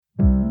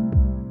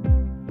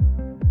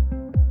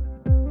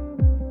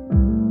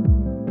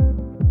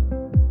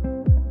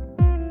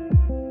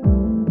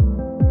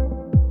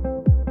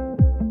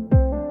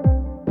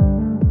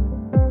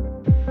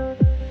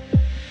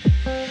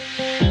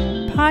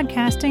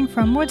Podcasting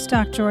from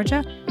Woodstock,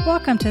 Georgia,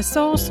 welcome to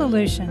Soul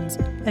Solutions,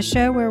 a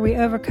show where we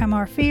overcome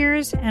our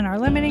fears and our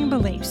limiting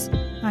beliefs.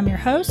 I'm your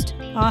host,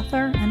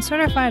 author, and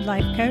certified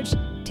life coach,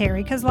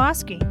 Terry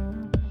Kozlowski.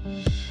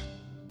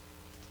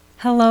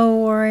 Hello,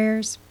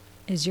 warriors.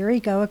 Is your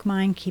egoic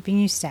mind keeping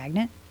you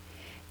stagnant?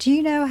 Do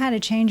you know how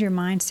to change your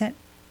mindset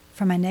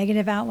from a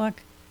negative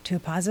outlook to a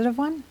positive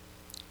one?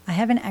 I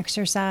have an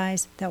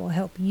exercise that will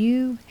help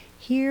you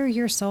hear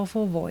your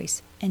soulful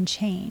voice and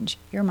change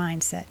your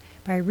mindset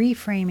by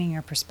reframing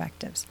your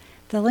perspectives.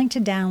 The link to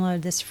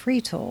download this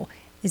free tool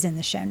is in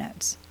the show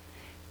notes.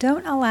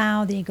 Don't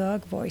allow the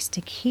egoic voice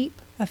to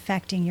keep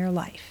affecting your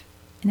life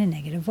in a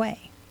negative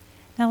way.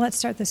 Now let's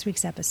start this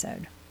week's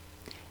episode.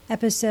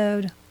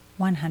 Episode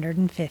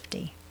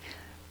 150.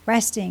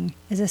 Resting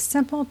is a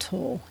simple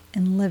tool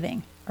in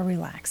living a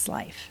relaxed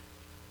life.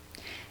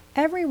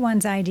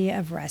 Everyone's idea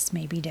of rest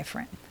may be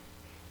different.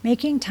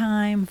 Making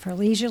time for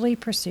leisurely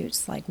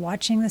pursuits like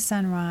watching the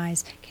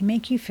sunrise can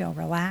make you feel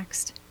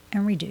relaxed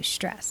and reduce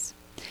stress.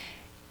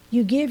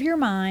 You give your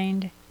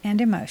mind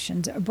and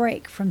emotions a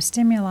break from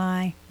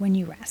stimuli when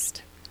you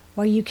rest.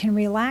 While you can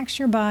relax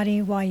your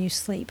body while you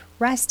sleep,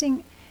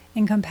 resting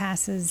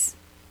encompasses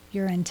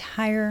your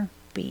entire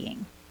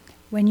being.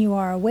 When you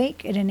are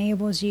awake, it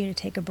enables you to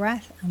take a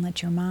breath and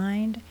let your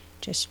mind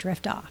just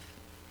drift off.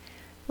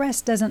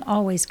 Rest doesn't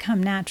always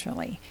come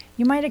naturally.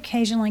 You might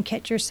occasionally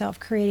catch yourself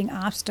creating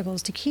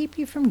obstacles to keep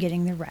you from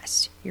getting the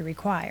rest you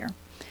require.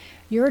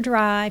 Your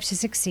drive to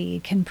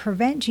succeed can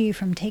prevent you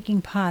from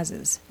taking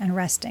pauses and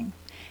resting.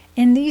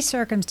 In these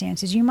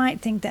circumstances, you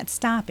might think that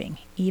stopping,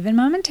 even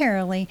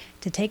momentarily,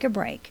 to take a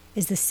break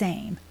is the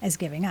same as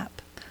giving up.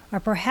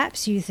 Or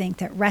perhaps you think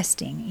that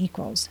resting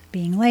equals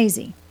being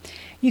lazy.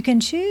 You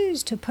can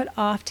choose to put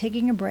off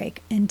taking a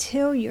break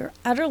until you're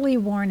utterly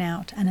worn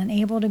out and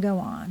unable to go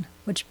on,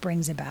 which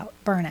brings about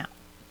burnout.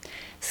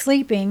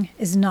 Sleeping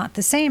is not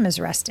the same as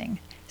resting.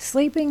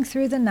 Sleeping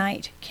through the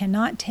night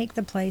cannot take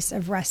the place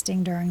of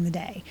resting during the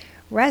day.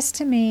 Rest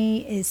to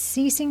me is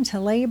ceasing to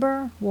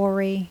labor,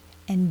 worry,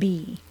 and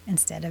be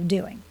instead of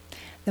doing.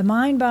 The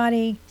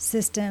mind-body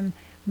system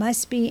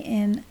must be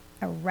in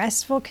a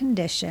restful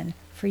condition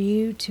for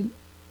you to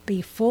be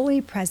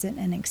fully present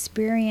and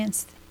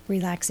experience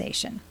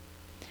relaxation.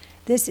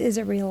 This is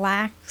a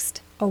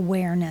relaxed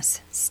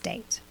awareness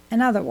state.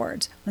 In other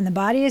words, when the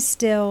body is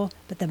still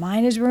but the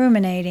mind is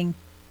ruminating,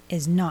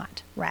 is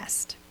not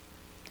rest.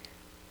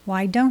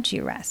 Why don't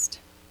you rest?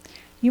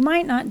 You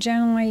might not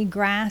generally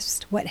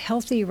grasp what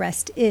healthy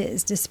rest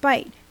is,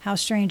 despite how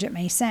strange it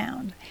may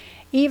sound.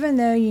 Even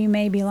though you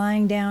may be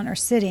lying down or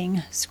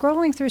sitting,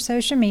 scrolling through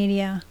social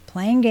media,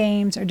 playing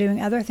games, or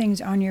doing other things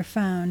on your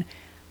phone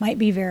might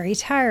be very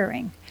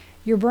tiring.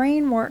 Your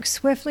brain works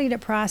swiftly to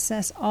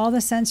process all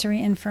the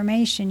sensory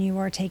information you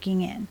are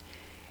taking in.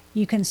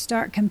 You can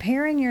start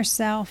comparing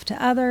yourself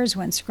to others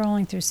when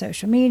scrolling through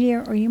social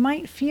media, or you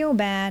might feel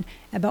bad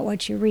about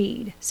what you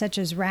read, such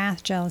as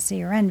wrath,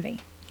 jealousy, or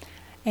envy.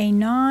 A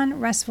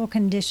non-restful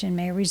condition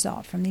may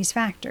result from these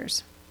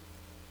factors.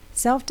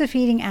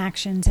 Self-defeating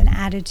actions and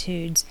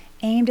attitudes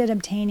aimed at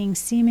obtaining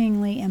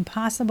seemingly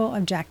impossible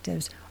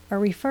objectives are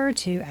referred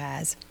to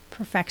as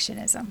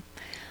perfectionism.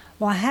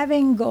 While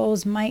having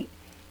goals might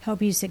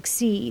help you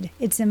succeed,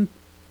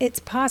 it's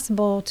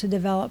possible to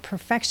develop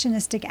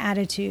perfectionistic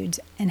attitudes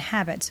and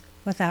habits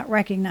without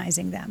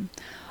recognizing them.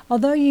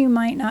 Although you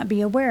might not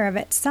be aware of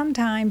it,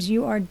 sometimes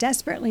you are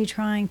desperately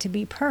trying to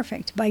be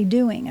perfect by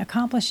doing,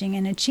 accomplishing,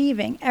 and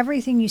achieving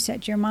everything you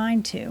set your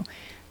mind to.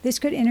 This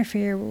could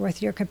interfere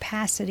with your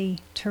capacity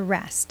to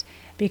rest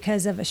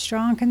because of a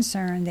strong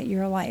concern that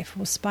your life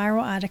will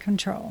spiral out of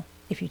control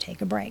if you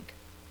take a break.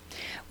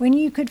 When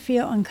you could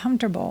feel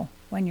uncomfortable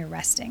when you're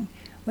resting.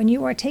 When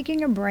you are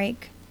taking a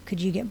break, could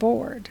you get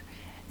bored?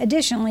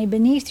 Additionally,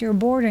 beneath your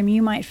boredom,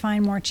 you might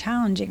find more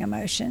challenging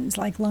emotions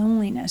like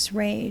loneliness,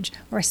 rage,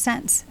 or a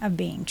sense of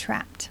being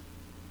trapped.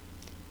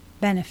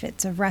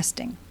 Benefits of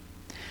resting.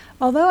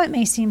 Although it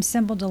may seem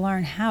simple to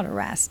learn how to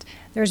rest,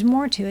 there's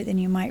more to it than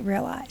you might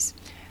realize.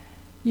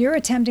 You're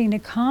attempting to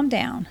calm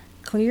down,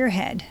 clear your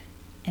head,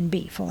 and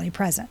be fully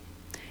present.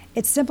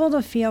 It's simple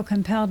to feel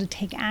compelled to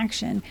take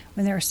action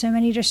when there are so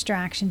many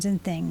distractions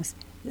and things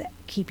that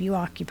keep you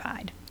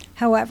occupied.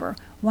 However,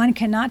 one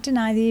cannot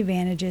deny the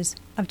advantages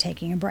of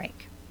taking a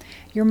break.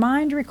 Your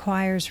mind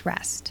requires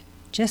rest,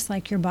 just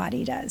like your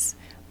body does.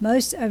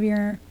 Most of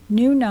your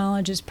new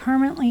knowledge is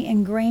permanently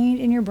ingrained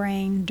in your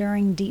brain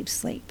during deep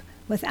sleep.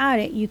 Without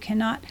it, you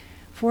cannot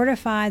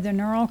fortify the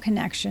neural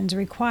connections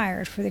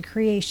required for the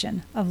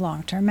creation of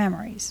long-term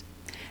memories.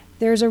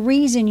 There's a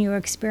reason you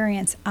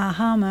experience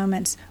aha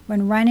moments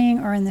when running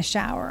or in the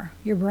shower.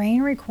 Your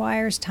brain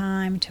requires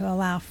time to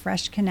allow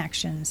fresh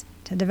connections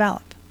to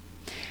develop.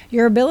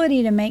 Your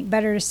ability to make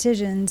better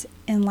decisions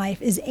in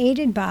life is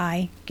aided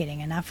by getting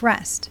enough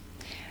rest.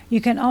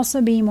 You can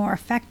also be more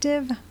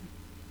effective,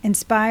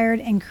 inspired,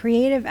 and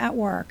creative at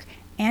work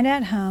and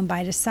at home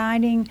by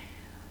deciding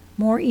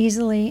more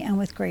easily and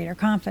with greater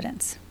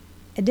confidence.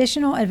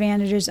 Additional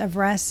advantages of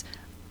rest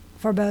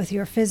for both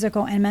your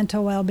physical and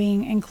mental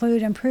well-being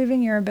include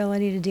improving your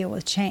ability to deal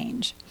with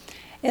change.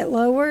 It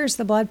lowers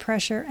the blood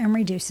pressure and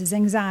reduces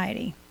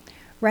anxiety.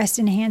 Rest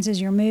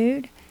enhances your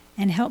mood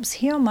and helps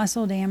heal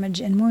muscle damage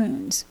and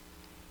wounds.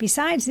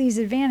 Besides these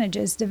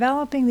advantages,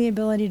 developing the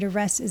ability to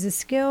rest is a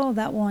skill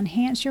that will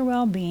enhance your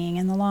well-being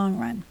in the long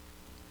run.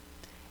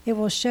 It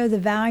will show the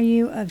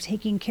value of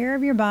taking care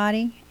of your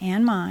body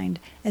and mind,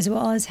 as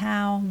well as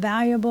how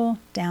valuable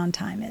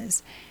downtime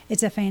is.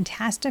 It's a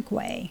fantastic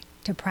way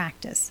to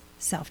practice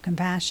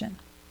self-compassion.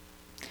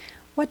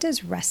 What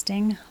does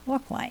resting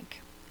look like?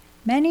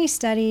 Many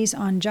studies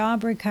on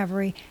job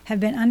recovery have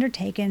been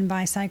undertaken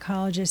by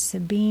psychologist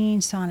Sabine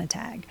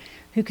Sonntag,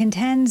 who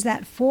contends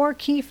that 4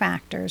 key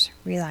factors,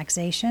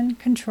 relaxation,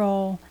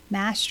 control,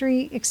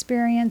 mastery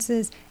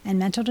experiences, and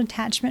mental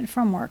detachment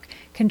from work,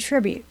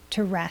 contribute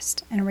to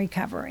rest and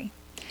recovery.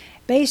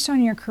 Based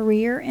on your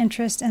career,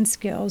 interest, and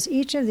skills,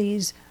 each of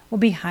these will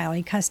be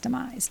highly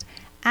customized.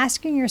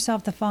 Asking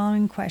yourself the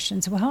following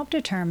questions will help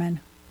determine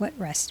what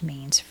rest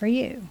means for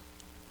you.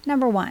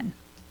 Number 1,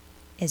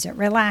 is it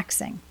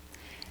relaxing?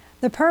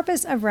 The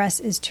purpose of rest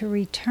is to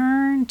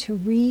return to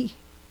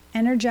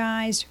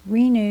re-energized,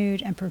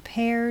 renewed, and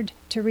prepared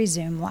to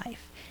resume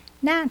life.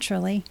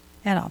 Naturally,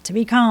 it ought to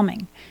be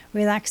calming.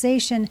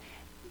 Relaxation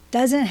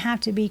doesn't have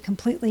to be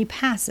completely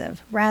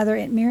passive. Rather,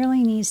 it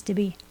merely needs to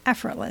be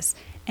effortless,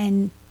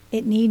 and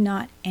it need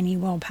not any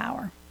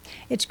willpower.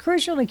 It's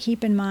crucial to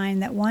keep in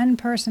mind that one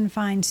person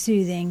finds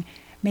soothing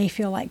may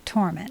feel like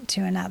torment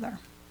to another.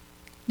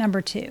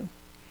 Number 2,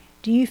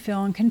 do you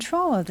feel in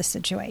control of the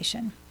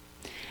situation?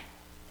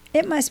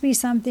 It must be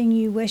something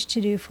you wish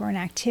to do for an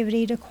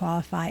activity to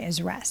qualify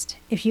as rest.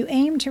 If you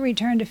aim to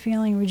return to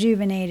feeling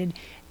rejuvenated,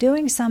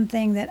 doing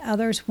something that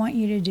others want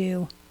you to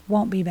do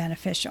won't be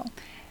beneficial.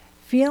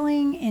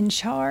 Feeling in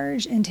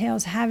charge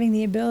entails having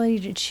the ability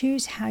to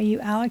choose how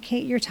you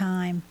allocate your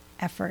time,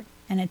 effort,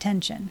 and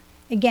attention.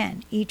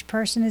 Again, each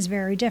person is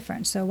very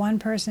different, so one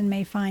person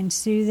may find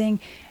soothing,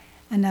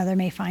 another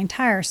may find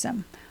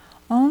tiresome.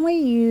 Only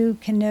you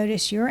can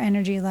notice your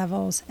energy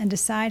levels and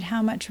decide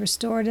how much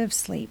restorative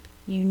sleep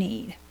you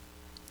need.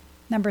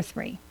 Number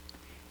 3,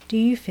 do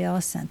you feel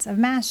a sense of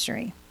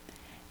mastery?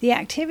 The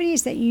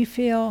activities that you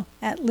feel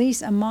at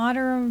least a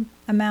moderate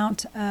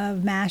amount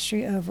of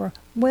mastery over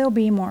will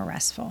be more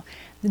restful.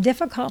 The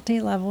difficulty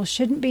level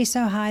shouldn't be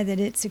so high that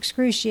it's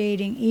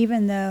excruciating,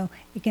 even though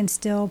it can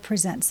still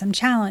present some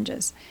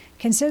challenges.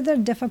 Consider the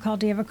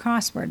difficulty of a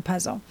crossword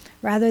puzzle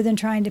rather than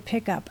trying to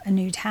pick up a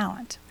new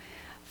talent.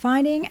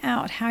 Finding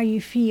out how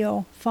you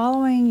feel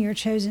following your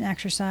chosen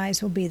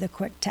exercise will be the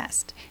quick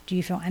test. Do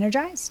you feel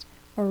energized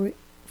or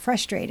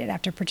frustrated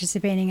after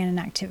participating in an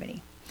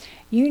activity?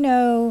 You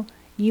know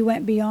you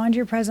went beyond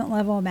your present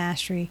level of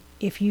mastery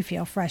if you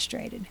feel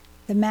frustrated.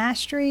 The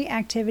mastery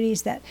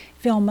activities that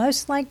feel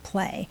most like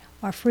play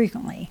are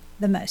frequently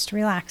the most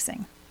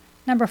relaxing.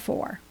 Number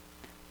 4,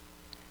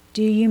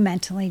 do you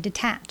mentally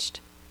detached?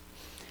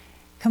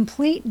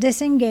 Complete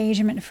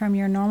disengagement from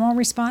your normal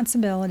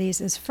responsibilities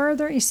is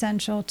further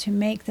essential to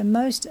make the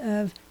most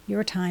of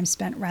your time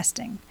spent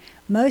resting.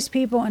 Most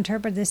people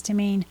interpret this to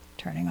mean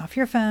turning off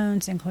your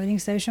phones, including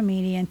social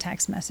media and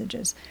text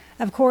messages.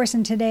 Of course,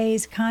 in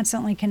today's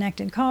constantly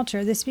connected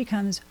culture, this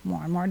becomes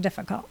more and more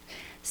difficult.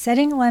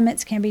 Setting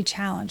limits can be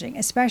challenging,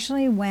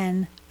 especially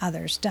when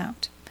others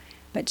don't.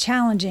 But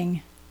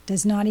challenging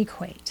does not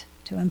equate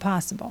to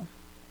impossible.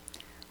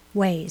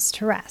 Ways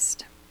to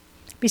rest.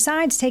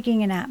 Besides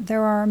taking a nap,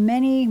 there are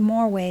many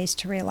more ways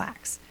to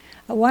relax.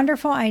 A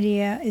wonderful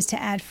idea is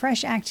to add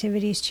fresh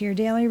activities to your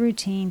daily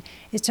routine,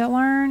 is to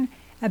learn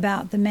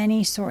about the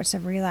many sorts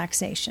of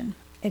relaxation.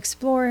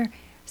 Explore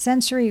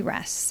sensory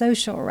rest,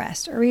 social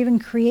rest, or even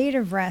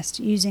creative rest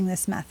using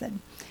this method.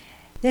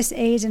 This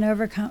aids in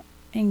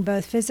overcoming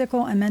both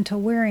physical and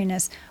mental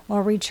weariness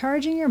while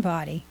recharging your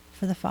body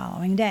for the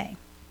following day.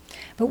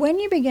 But when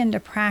you begin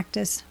to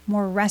practice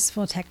more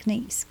restful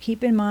techniques,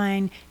 keep in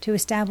mind to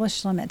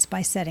establish limits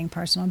by setting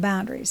personal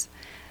boundaries.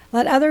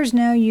 Let others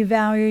know you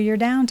value your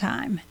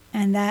downtime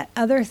and that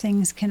other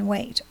things can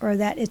wait, or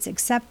that it's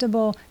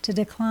acceptable to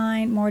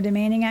decline more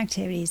demanding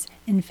activities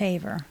in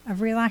favor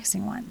of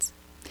relaxing ones.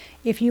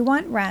 If you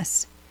want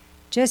rest,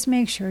 just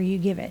make sure you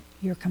give it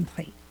your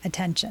complete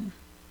attention.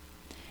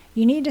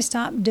 You need to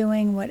stop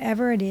doing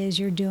whatever it is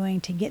you're doing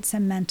to get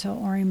some mental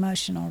or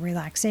emotional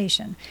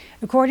relaxation.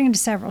 According to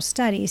several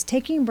studies,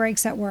 taking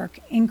breaks at work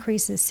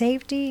increases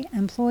safety,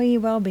 employee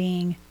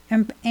well-being,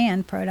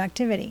 and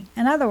productivity.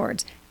 In other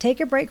words, take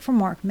a break from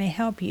work may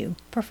help you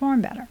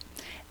perform better.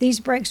 These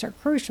breaks are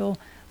crucial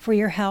for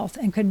your health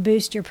and could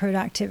boost your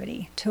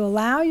productivity. To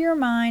allow your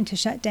mind to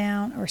shut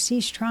down or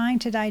cease trying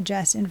to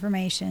digest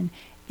information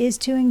is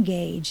to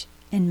engage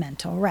in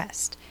mental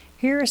rest.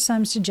 Here are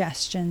some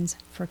suggestions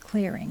for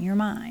clearing your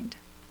mind.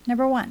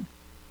 Number 1,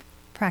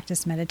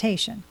 practice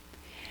meditation.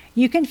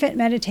 You can fit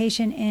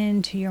meditation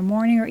into your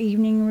morning or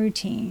evening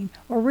routine,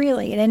 or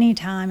really at any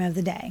time of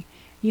the day.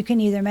 You can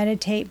either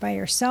meditate by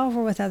yourself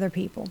or with other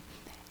people.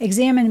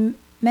 Examine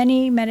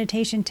many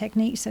meditation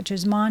techniques such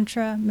as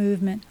mantra,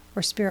 movement,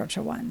 or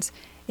spiritual ones.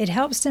 It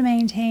helps to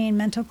maintain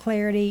mental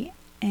clarity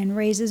and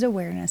raises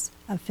awareness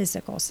of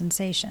physical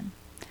sensation.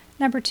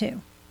 Number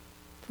 2,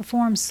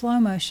 perform slow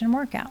motion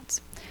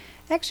workouts.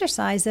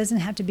 Exercise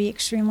doesn't have to be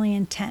extremely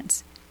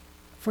intense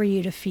for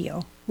you to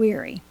feel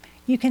weary.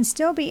 You can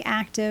still be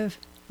active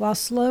while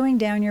slowing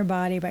down your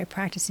body by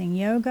practicing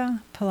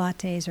yoga,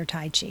 Pilates, or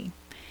Tai Chi.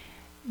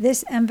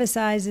 This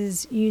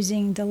emphasizes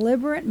using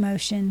deliberate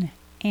motion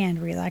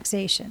and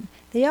relaxation.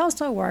 They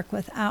also work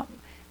without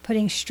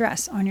putting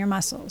stress on your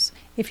muscles.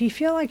 If you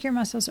feel like your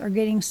muscles are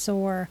getting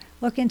sore,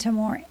 look into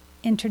more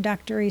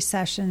introductory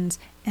sessions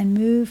and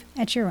move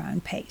at your own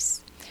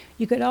pace.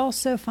 You could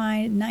also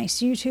find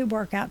nice YouTube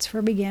workouts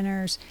for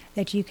beginners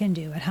that you can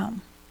do at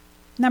home.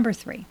 Number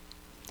 3,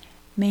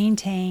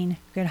 maintain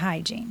good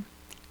hygiene.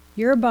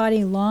 Your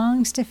body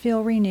longs to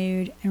feel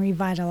renewed and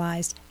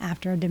revitalized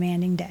after a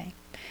demanding day.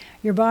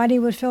 Your body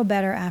would feel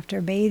better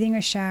after bathing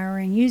or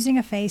showering, using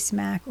a face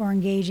mask, or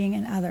engaging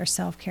in other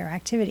self-care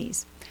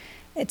activities.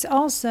 It's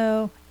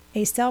also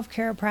a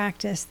self-care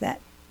practice that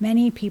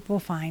many people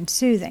find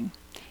soothing.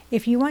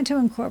 If you want to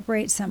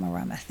incorporate some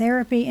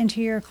aromatherapy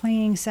into your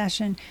cleaning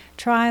session,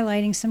 try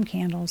lighting some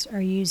candles or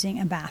using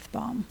a bath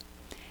bomb.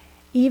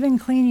 Even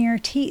cleaning your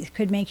teeth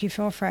could make you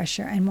feel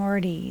fresher and more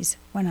at ease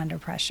when under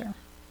pressure.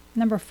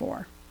 Number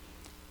 4,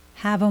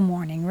 have a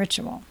morning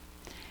ritual.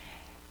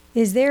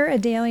 Is there a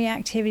daily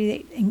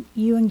activity that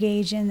you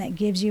engage in that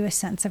gives you a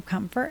sense of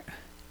comfort?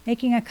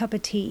 Making a cup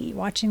of tea,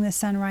 watching the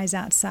sunrise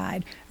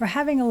outside, or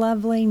having a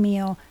lovely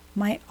meal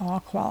might all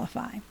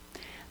qualify.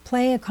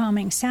 Play a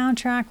calming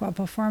soundtrack while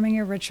performing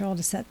your ritual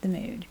to set the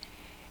mood.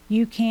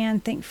 You can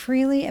think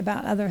freely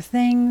about other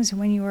things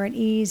when you are at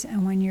ease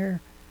and when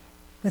you're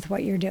with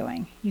what you're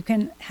doing. You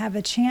can have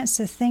a chance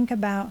to think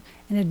about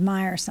and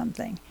admire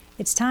something.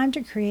 It's time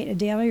to create a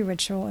daily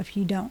ritual if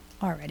you don't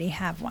already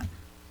have one.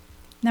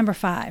 Number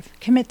 5,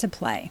 commit to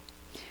play.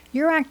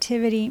 Your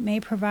activity may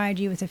provide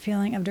you with a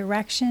feeling of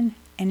direction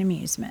and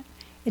amusement.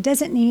 It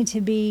doesn't need to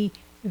be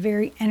a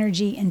very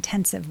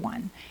energy-intensive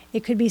one.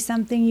 It could be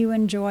something you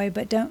enjoy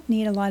but don't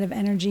need a lot of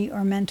energy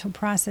or mental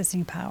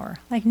processing power,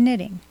 like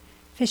knitting,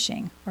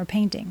 fishing, or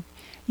painting.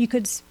 You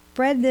could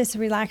spread this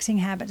relaxing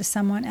habit to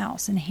someone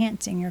else,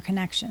 enhancing your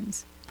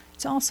connections.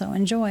 It's also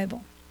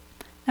enjoyable.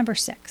 Number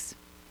 6,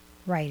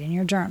 write in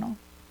your journal.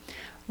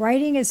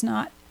 Writing is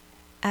not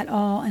at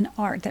all an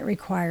art that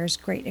requires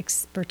great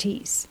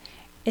expertise.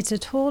 It's a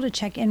tool to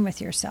check in with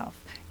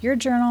yourself. Your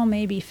journal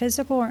may be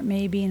physical or it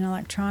may be an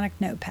electronic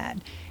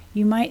notepad.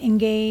 You might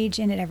engage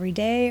in it every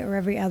day or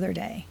every other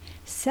day.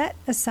 Set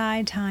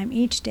aside time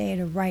each day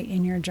to write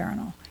in your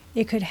journal.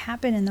 It could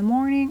happen in the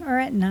morning or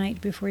at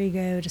night before you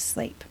go to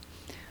sleep.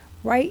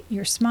 Write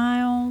your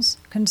smiles,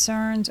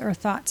 concerns, or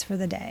thoughts for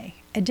the day.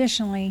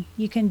 Additionally,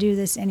 you can do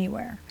this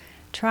anywhere.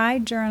 Try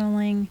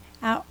journaling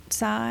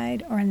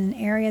outside or in an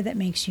area that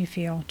makes you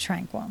feel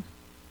tranquil.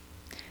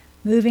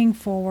 Moving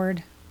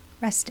forward,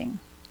 resting.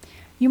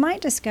 You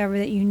might discover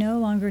that you no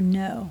longer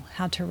know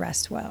how to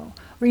rest well,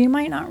 or you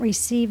might not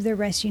receive the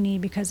rest you need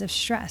because of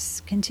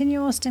stress,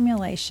 continual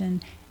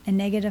stimulation, and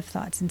negative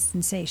thoughts and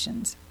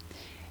sensations.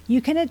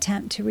 You can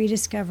attempt to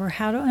rediscover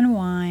how to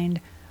unwind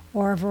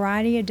or a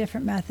variety of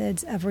different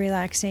methods of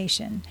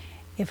relaxation.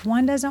 If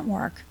one doesn't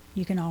work,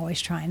 you can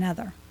always try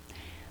another.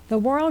 The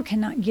world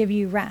cannot give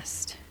you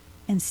rest.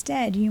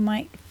 Instead, you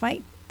might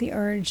fight the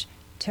urge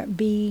to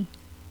be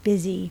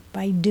busy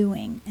by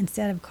doing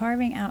instead of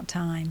carving out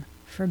time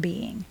for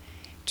being.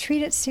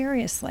 Treat it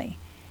seriously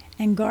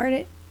and guard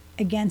it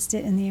against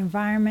it in the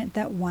environment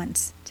that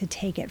wants to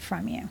take it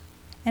from you.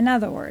 In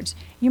other words,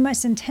 you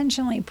must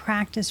intentionally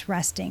practice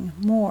resting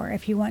more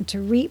if you want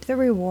to reap the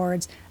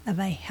rewards of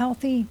a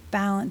healthy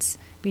balance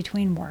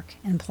between work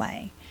and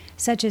play,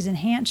 such as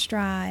enhanced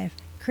drive,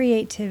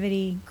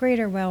 creativity,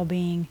 greater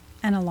well-being,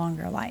 and a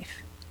longer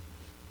life.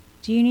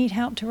 Do you need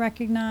help to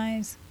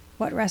recognize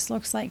what rest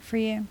looks like for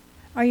you?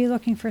 Are you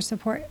looking for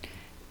support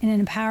in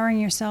empowering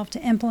yourself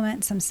to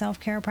implement some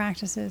self-care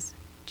practices?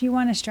 Do you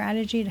want a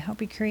strategy to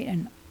help you create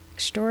an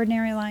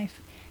extraordinary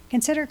life?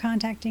 Consider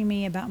contacting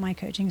me about my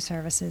coaching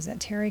services at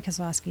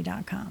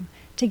terrykozlowski.com.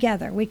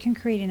 Together, we can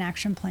create an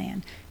action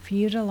plan for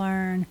you to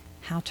learn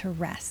how to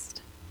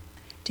rest.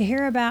 To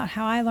hear about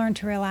how I learned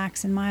to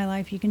relax in my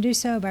life, you can do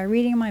so by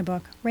reading my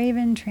book,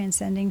 Raven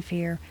Transcending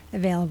Fear,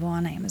 available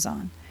on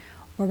Amazon,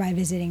 or by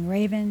visiting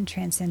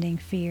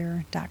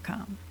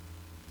raventranscendingfear.com.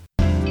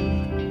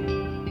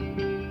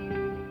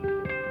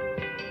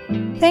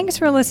 Thanks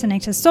for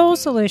listening to Soul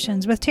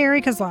Solutions with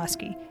Terry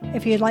Kozlowski.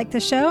 If you'd like the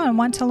show and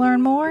want to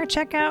learn more,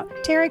 check out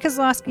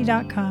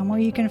terrykozlowski.com, where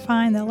you can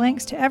find the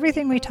links to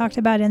everything we talked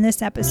about in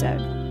this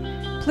episode.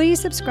 Please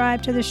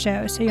subscribe to the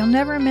show so you'll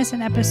never miss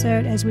an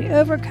episode as we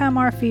overcome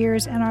our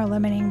fears and our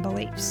limiting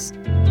beliefs.